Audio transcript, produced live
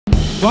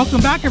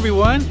Welcome back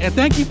everyone, and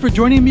thank you for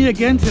joining me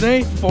again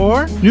today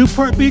for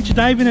Newport Beach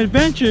Diving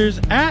Adventures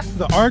at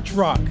the Arch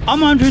Rock.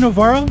 I'm Andre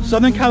Navarro,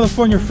 Southern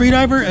California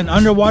freediver and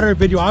underwater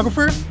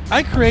videographer.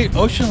 I create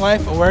ocean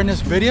life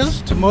awareness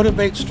videos to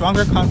motivate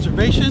stronger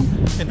conservation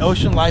and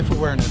ocean life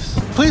awareness.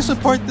 Please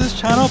support this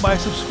channel by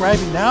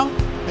subscribing now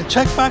and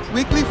check back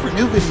weekly for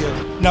new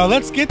videos. Now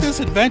let's get this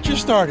adventure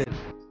started.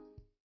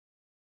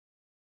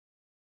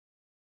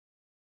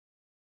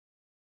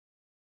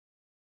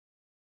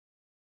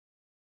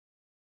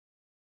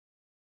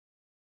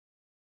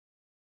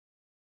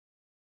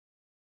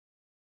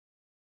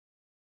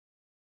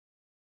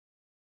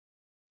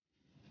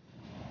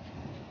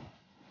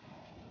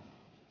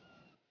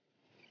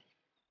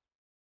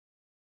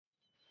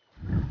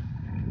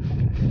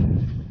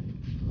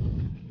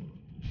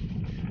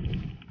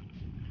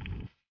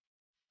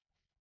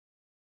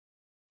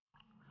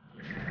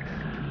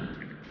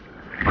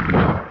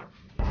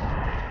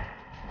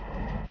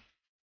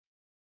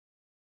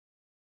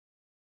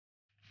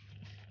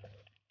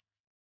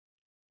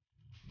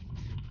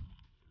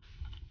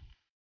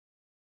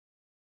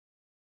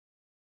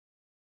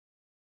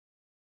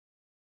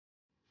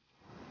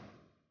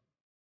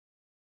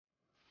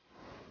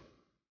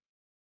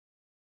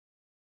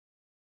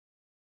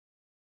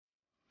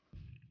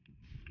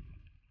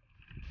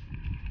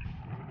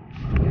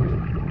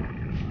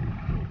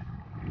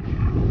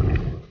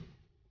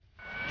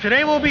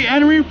 Today we'll be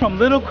entering from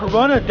Little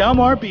Corona Del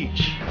Mar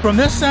Beach. From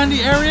this sandy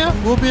area,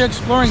 we'll be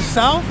exploring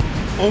south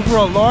over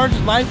a large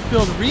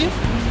life-filled reef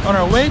on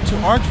our way to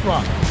Arch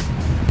Rock.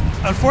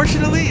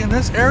 Unfortunately, in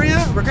this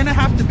area, we're gonna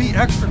have to be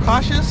extra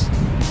cautious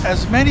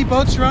as many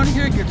boats around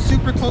here get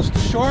super close to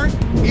shore,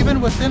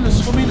 even within the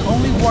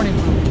swimming-only warning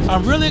buoys.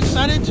 I'm really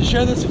excited to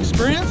share this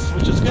experience,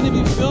 which is gonna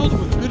be filled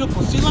with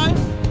beautiful sea life,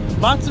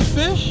 lots of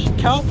fish,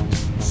 kelp,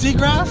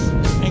 seagrass,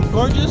 and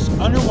gorgeous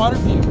underwater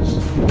views.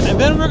 And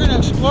then we're going to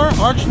explore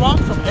Arch Rock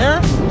from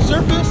air,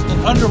 surface,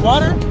 and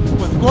underwater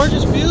with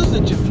gorgeous views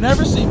that you've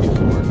never seen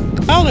before.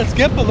 Now let's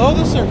get below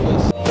the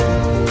surface.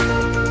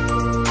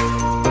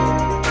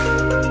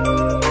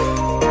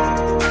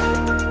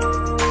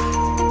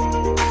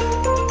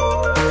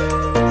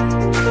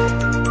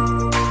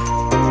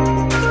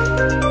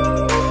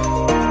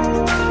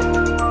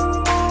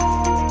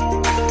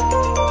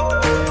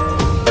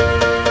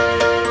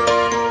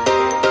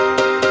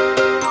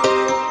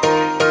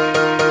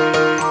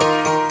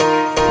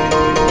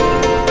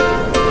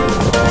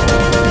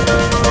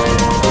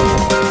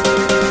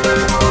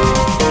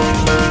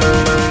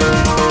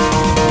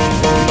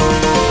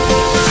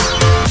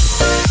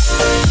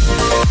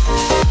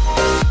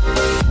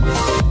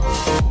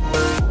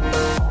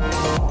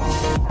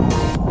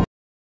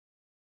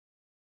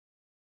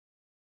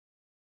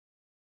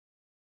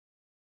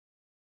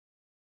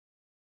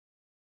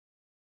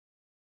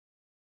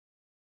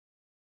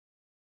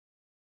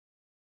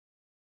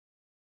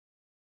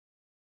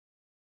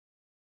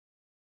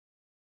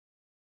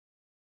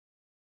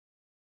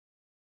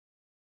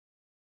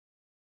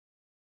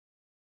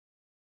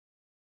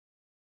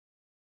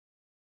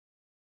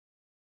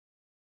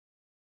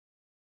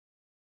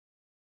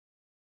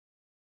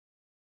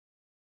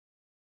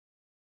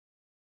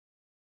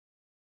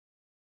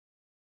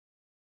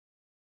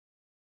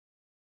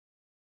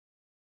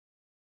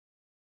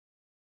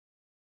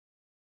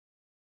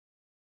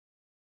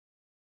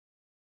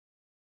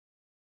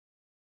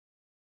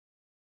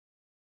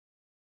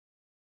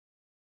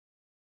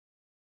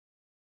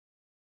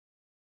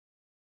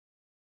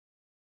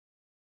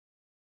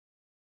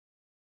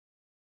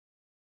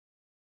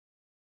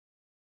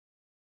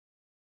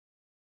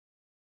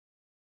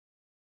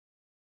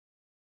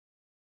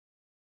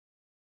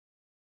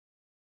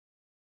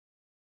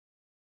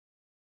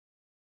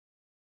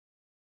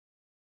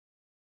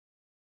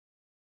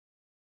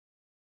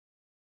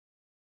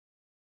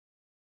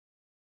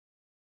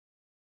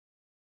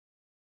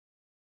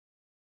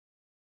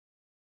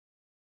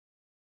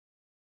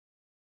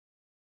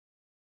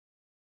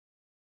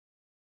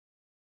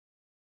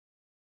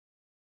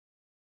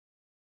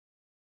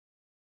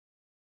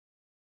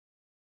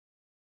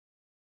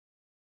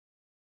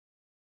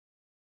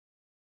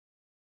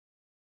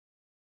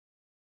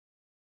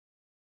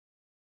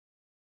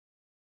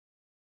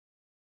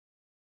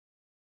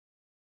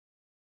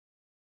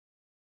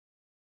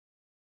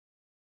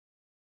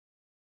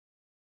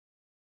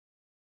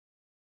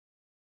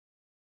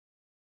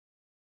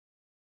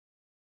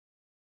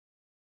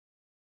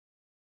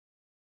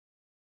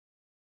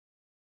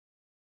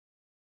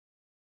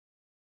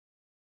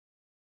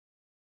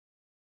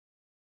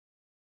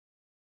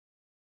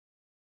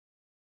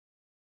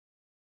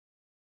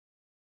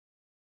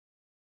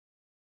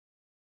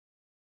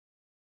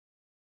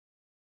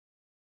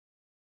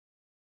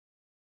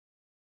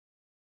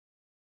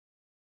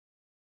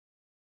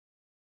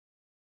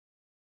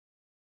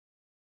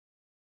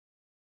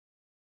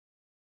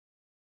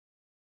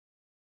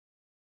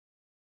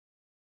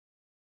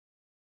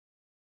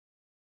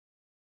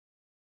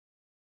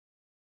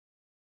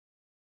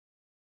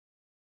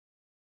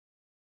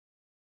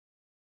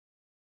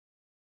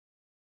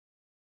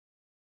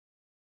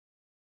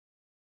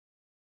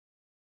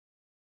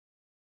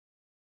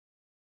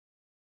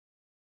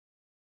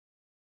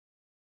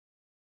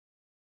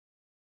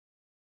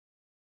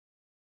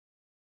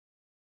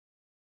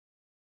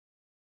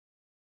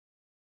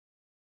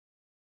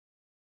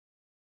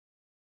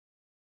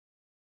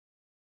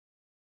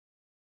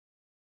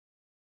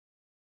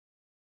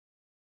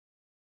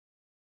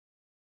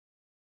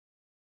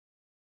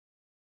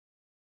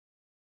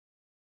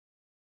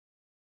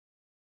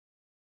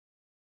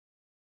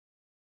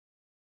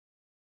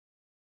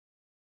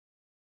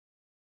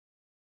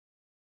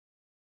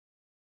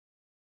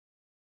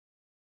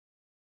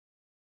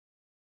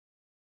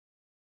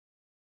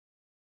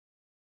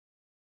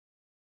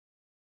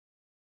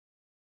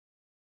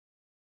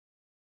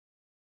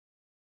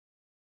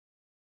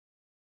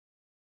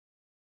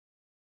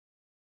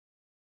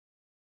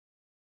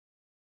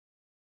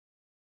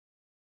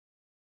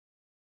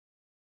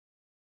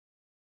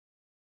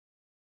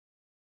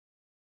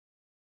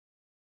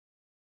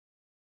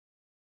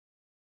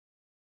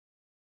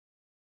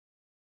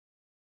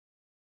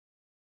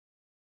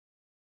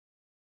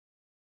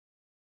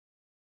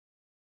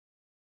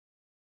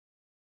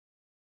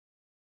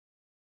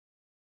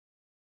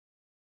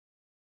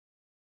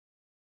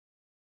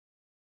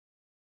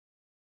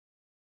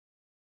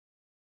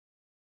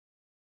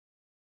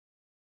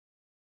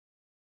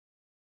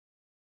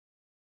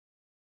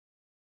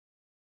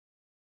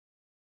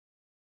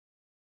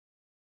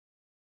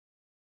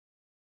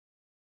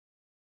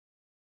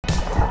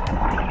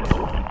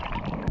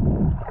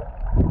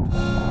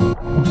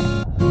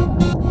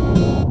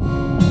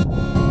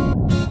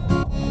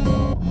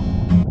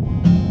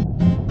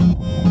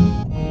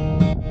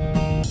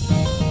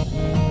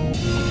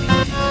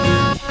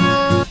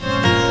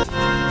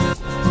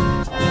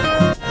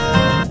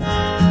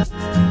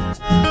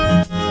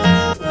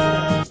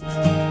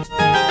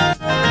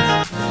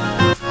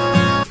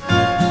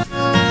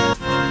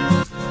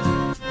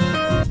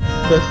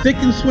 The thick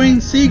and swaying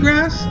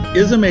seagrass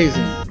is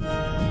amazing.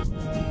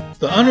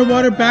 The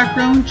underwater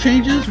background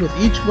changes with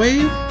each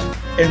wave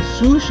and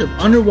swoosh of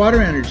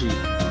underwater energy.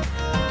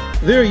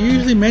 There are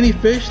usually many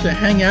fish that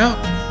hang out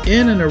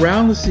in and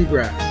around the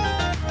seagrass.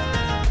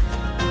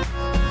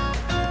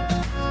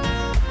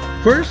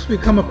 First, we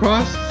come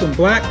across some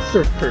black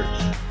surf perch.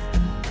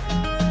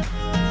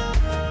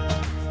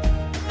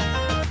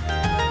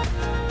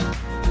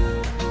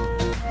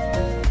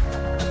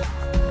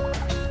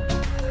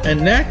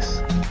 And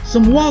next,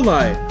 some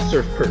walleye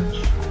surf perch.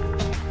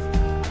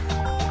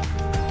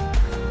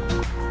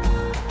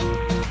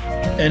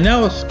 And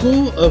now a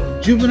school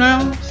of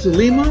juvenile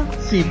Salima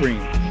sea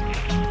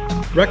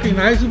breams,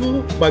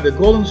 recognizable by the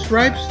golden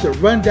stripes that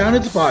run down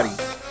its body.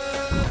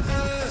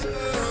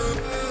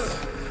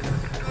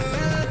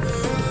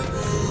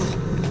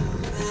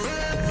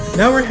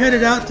 Now we're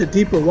headed out to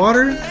deeper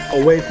water,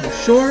 away from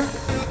shore,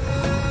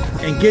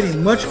 and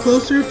getting much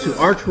closer to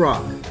Arch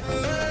Rock.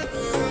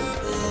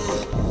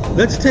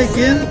 Let's take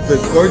in the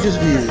gorgeous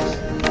views.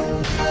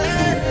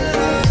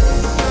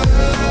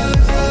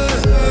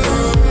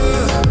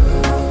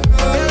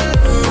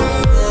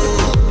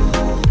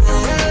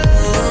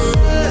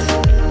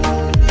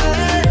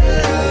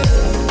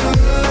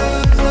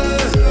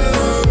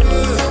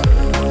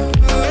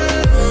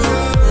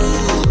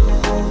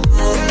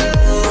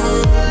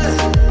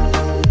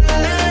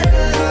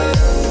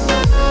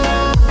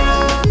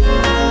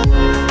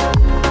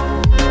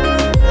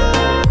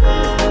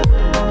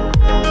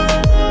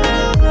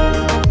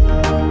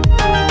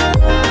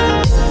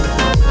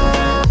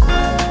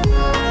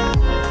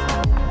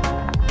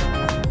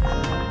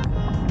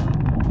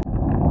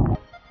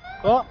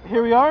 Well,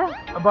 here we are,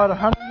 about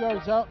 100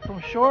 yards out from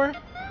shore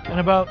and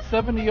about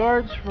 70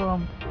 yards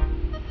from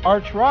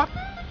Arch Rock,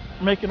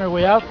 making our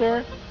way out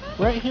there.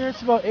 Right here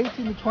it's about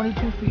 18 to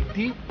 22 feet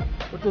deep,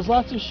 but there's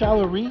lots of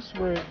shallow reefs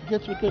where it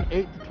gets within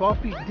 8 to 12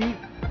 feet deep.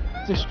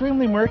 It's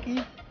extremely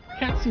murky,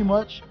 can't see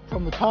much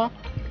from the top,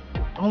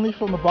 only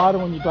from the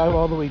bottom when you dive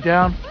all the way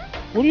down.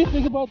 What do you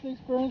think about the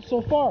experience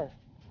so far?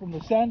 From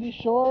the sandy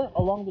shore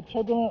along the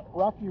turbulent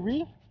rocky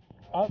reef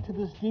out to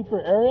this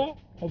deeper area,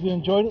 have you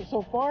enjoyed it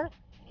so far?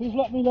 Please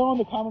let me know in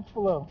the comments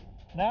below.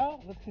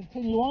 Now, let's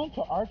continue on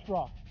to Arch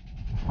Rock.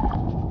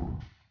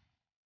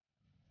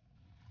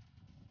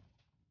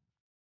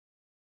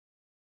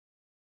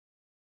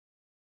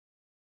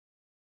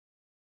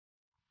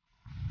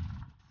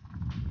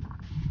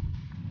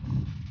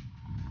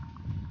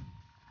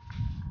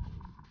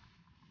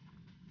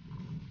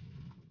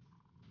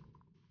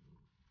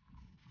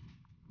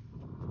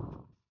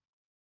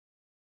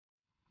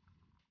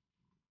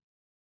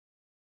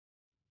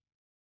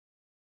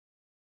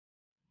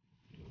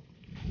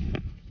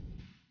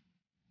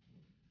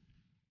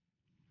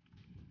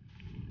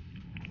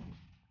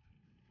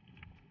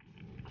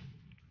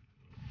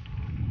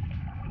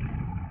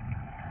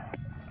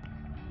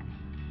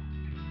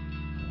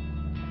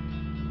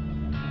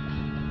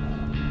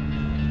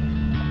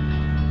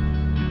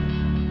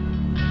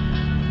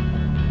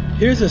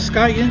 Here's a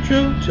sky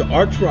intro to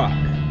Arch Rock.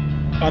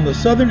 On the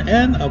southern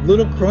end of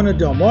Little Corona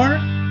del Mar,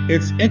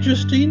 it's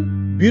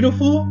interesting,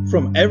 beautiful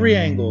from every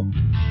angle.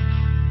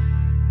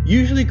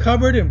 Usually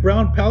covered in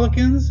brown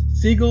pelicans,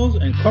 seagulls,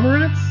 and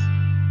cormorants,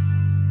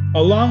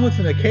 along with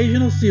an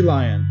occasional sea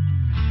lion.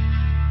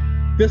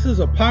 This is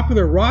a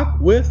popular rock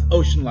with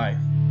ocean life.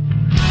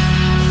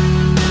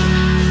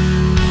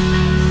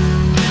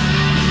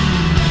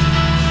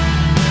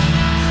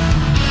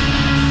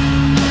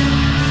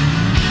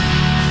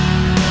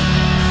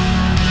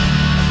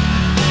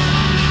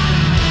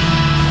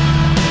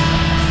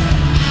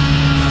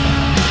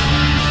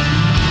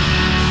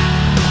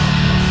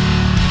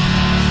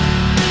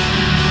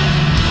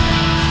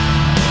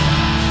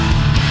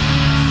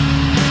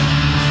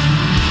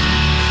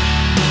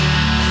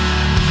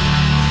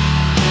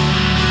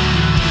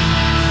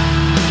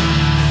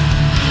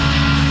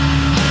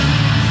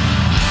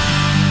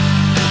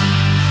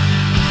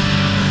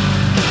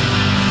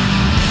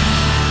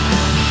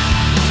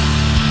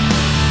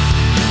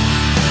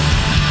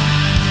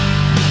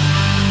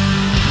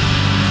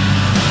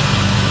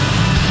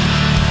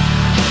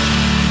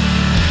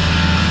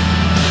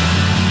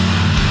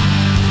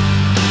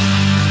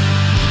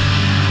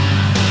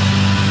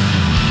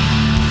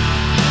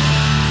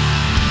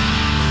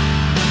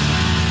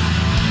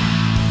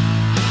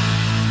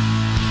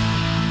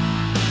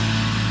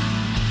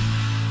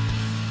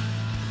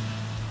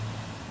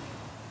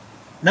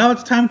 Now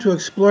it's time to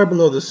explore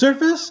below the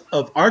surface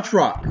of Arch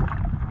Rock.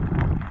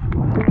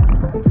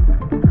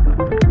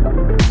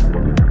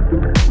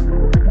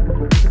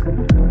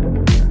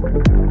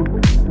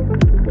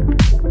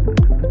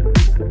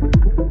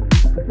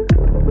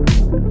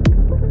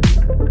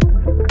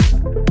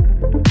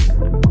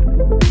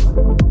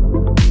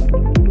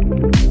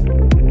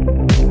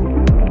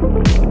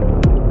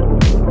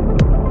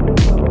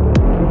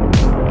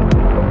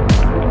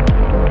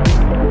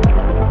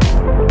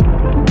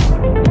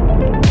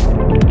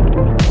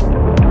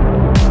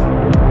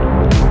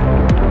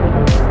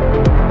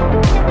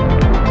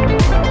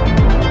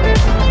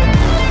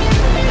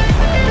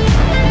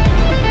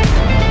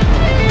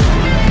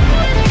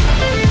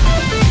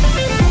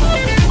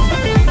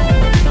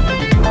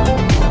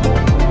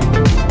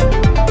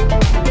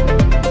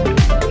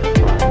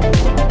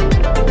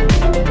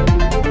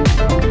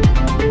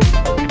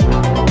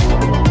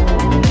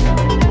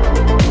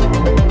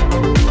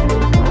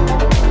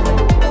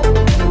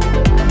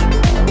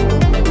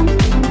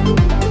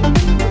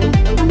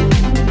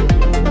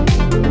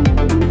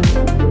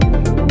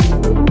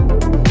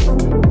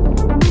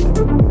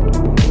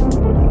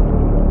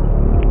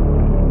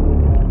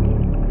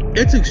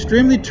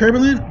 extremely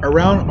turbulent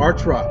around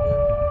Arch Rock.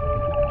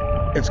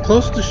 It's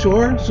close to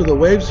shore, so the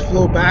waves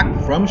flow back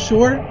from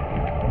shore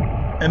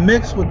and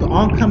mix with the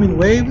oncoming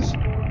waves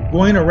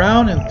going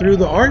around and through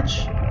the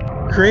arch,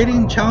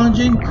 creating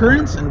challenging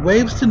currents and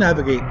waves to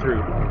navigate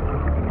through.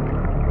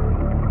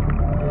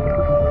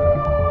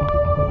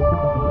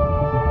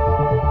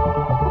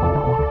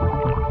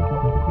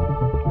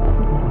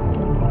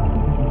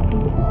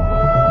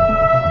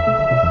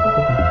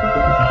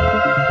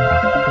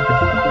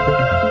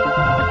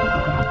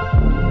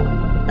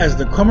 As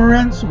the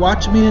cormorants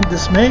watch me in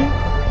dismay,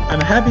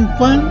 I'm having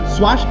fun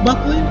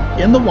swashbuckling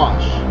in the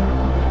wash.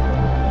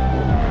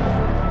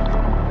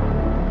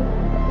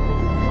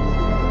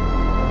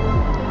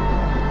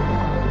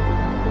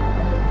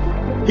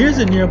 Here's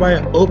a nearby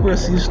Oprah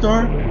sea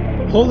star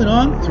holding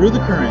on through the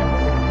current.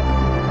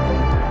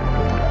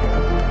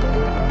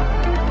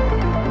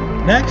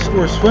 Next,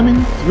 we're swimming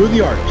through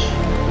the arch.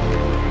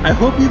 I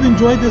hope you've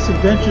enjoyed this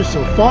adventure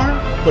so far,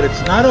 but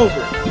it's not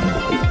over.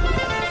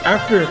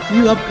 After a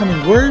few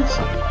upcoming words,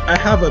 I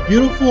have a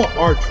beautiful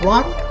Arch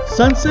Rock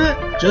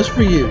sunset just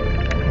for you.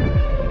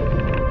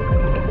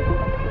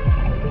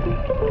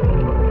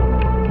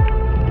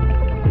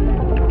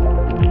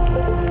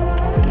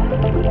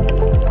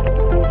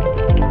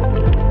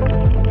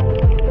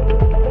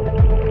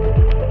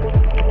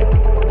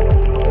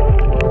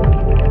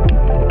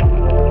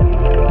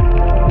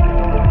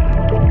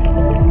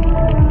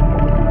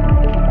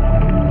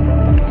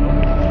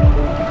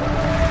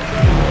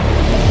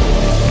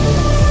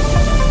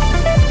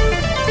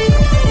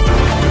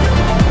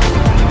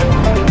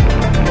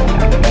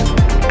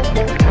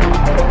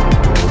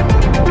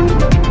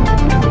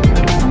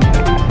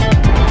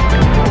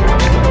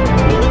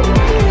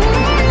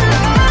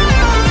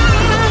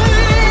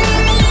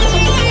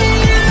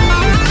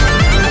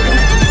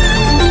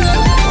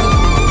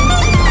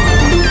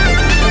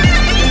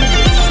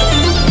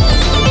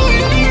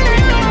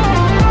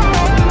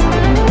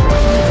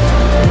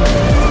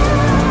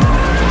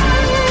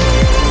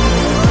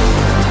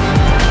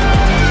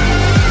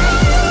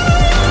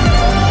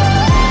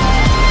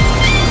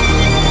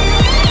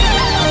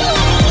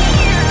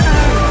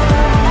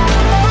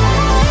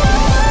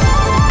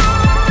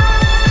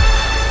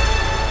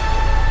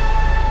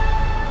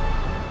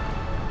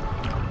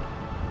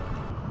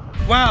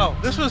 Wow,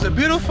 this was a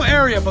beautiful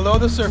area below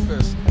the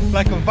surface,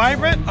 like a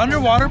vibrant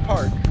underwater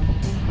park.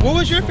 What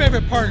was your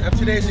favorite part of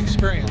today's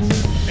experience?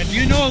 And do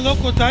you know a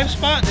local dive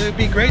spot that would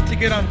be great to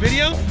get on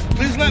video?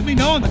 Please let me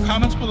know in the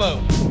comments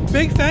below.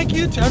 Big thank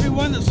you to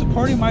everyone that's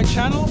supporting my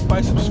channel by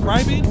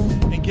subscribing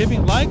and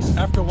giving likes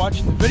after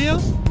watching the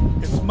videos.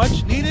 It's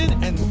much needed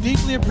and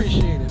deeply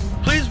appreciated.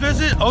 Please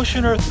visit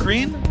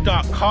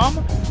oceanearthgreen.com,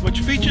 which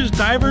features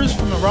divers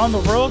from around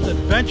the world's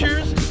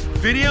adventures,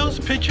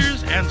 videos,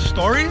 pictures, and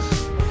stories.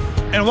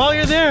 And while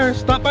you're there,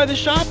 stop by the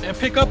shop and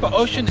pick up an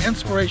Ocean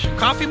Inspiration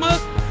coffee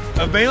mug,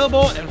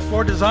 available in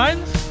 4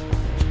 designs: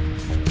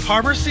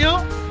 harbor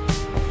seal,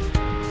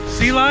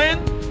 sea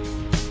lion,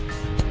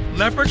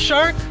 leopard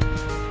shark,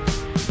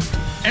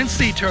 and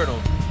sea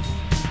turtle.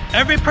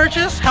 Every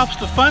purchase helps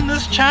to fund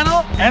this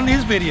channel and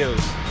these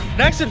videos.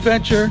 Next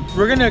adventure,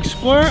 we're going to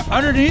explore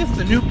underneath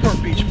the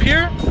Newport Beach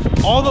Pier,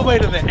 all the way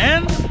to the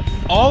end,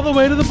 all the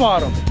way to the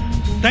bottom.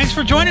 Thanks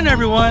for joining,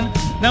 everyone.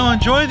 Now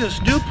enjoy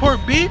this Newport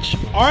Beach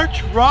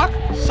Arch Rock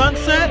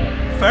sunset.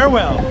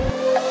 Farewell.